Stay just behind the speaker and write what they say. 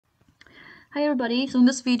Hi everybody, so in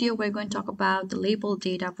this video we're going to talk about the labeled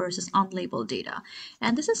data versus unlabeled data,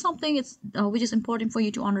 and this is something which is important for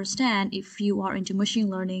you to understand if you are into machine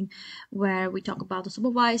learning, where we talk about the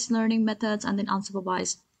supervised learning methods and then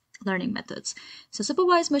unsupervised learning methods. So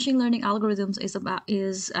supervised machine learning algorithms is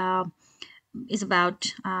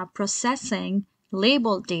about processing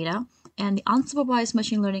labeled data, and the unsupervised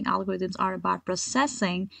machine learning algorithms are about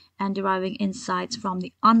processing and deriving insights from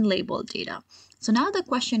the unlabeled data. So now the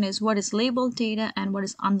question is, what is labeled data and what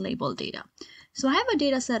is unlabeled data? So I have a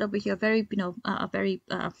data set over here,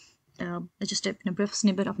 just a brief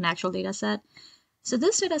snippet of an actual data set. So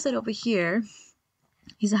this data set over here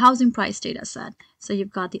is a housing price data set. So you've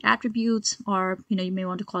got the attributes, or you may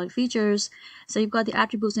want to call it features. So you've got the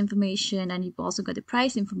attributes information and you've also got the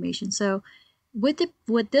price information. So with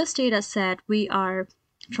this data set, we are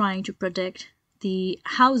trying to predict the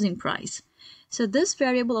housing price. So this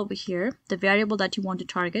variable over here, the variable that you want to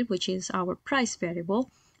target, which is our price variable,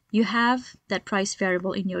 you have that price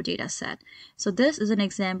variable in your data set. So this is an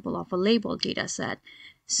example of a labeled data set.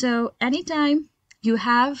 So anytime you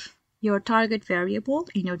have your target variable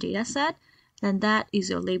in your data set, then that is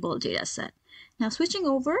your labeled data set. Now switching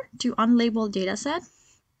over to unlabeled data set.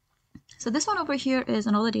 So this one over here is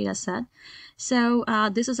another data set. So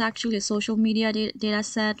this is actually a social media data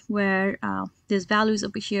set where these values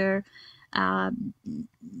over here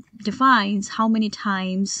defines how many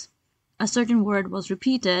times a certain word was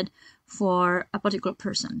repeated for a particular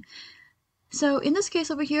person. So in this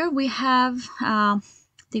case over here, we have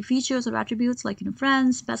the features or attributes like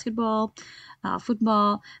friends, basketball,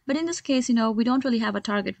 football. But in this case, we don't really have a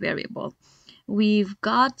target variable. We've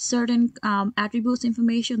got certain attributes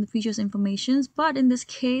information, the features informations, but in this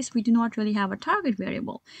case, we do not really have a target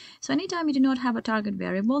variable. So anytime you do not have a target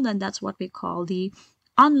variable, then that's what we call the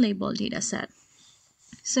unlabeled data set.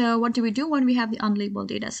 So what do we do when we have the unlabeled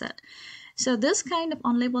data set? So this kind of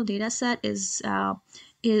unlabeled data set is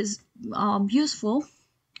useful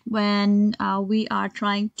when we are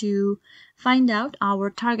trying to find out our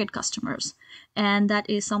target customers, and that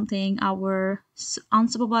is something our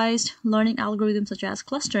unsupervised learning algorithms such as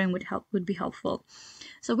clustering would be helpful.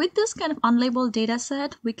 So with this kind of unlabeled data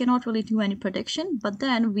set, we cannot really do any prediction, but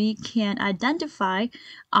then we can identify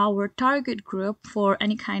our target group for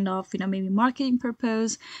any kind of maybe marketing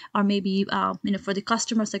purpose, or maybe for the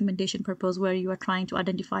customer segmentation purpose, where you are trying to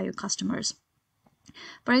identify your customers.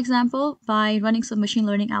 For example, by running some machine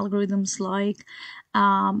learning algorithms like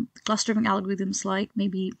clustering algorithms like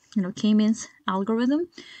maybe K-means algorithm,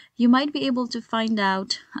 you might be able to find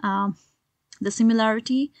out the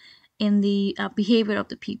similarity in the behavior of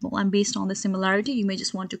the people, and based on the similarity, you may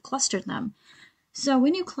just want to cluster them. So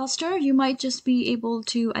when you cluster, you might just be able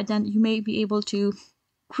to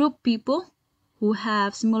group people who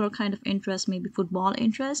have similar kind of interest, maybe football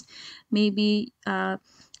interest. Maybe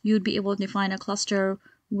you'd be able to define a cluster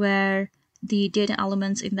where the data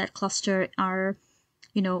elements in that cluster are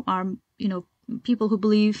people who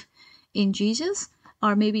believe in Jesus,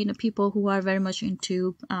 or maybe people who are very much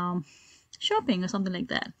into shopping or something like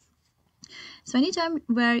that. So anytime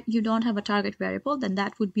where you don't have a target variable, then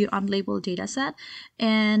that would be your unlabeled data set.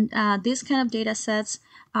 And these kind of data sets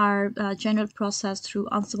are generally processed through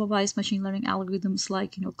unsupervised machine learning algorithms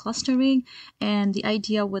like clustering. And the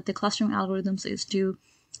idea with the clustering algorithms is to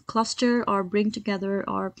cluster or bring together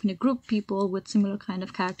or group people with similar kind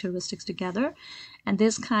of characteristics together. And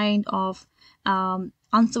this kind of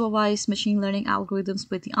unsupervised machine learning algorithms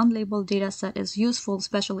with the unlabeled data set is useful,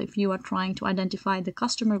 especially if you are trying to identify the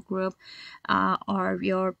customer group or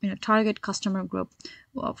your target customer group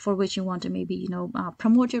for which you want to maybe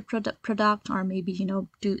promote your product, or maybe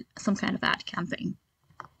do some kind of ad campaign.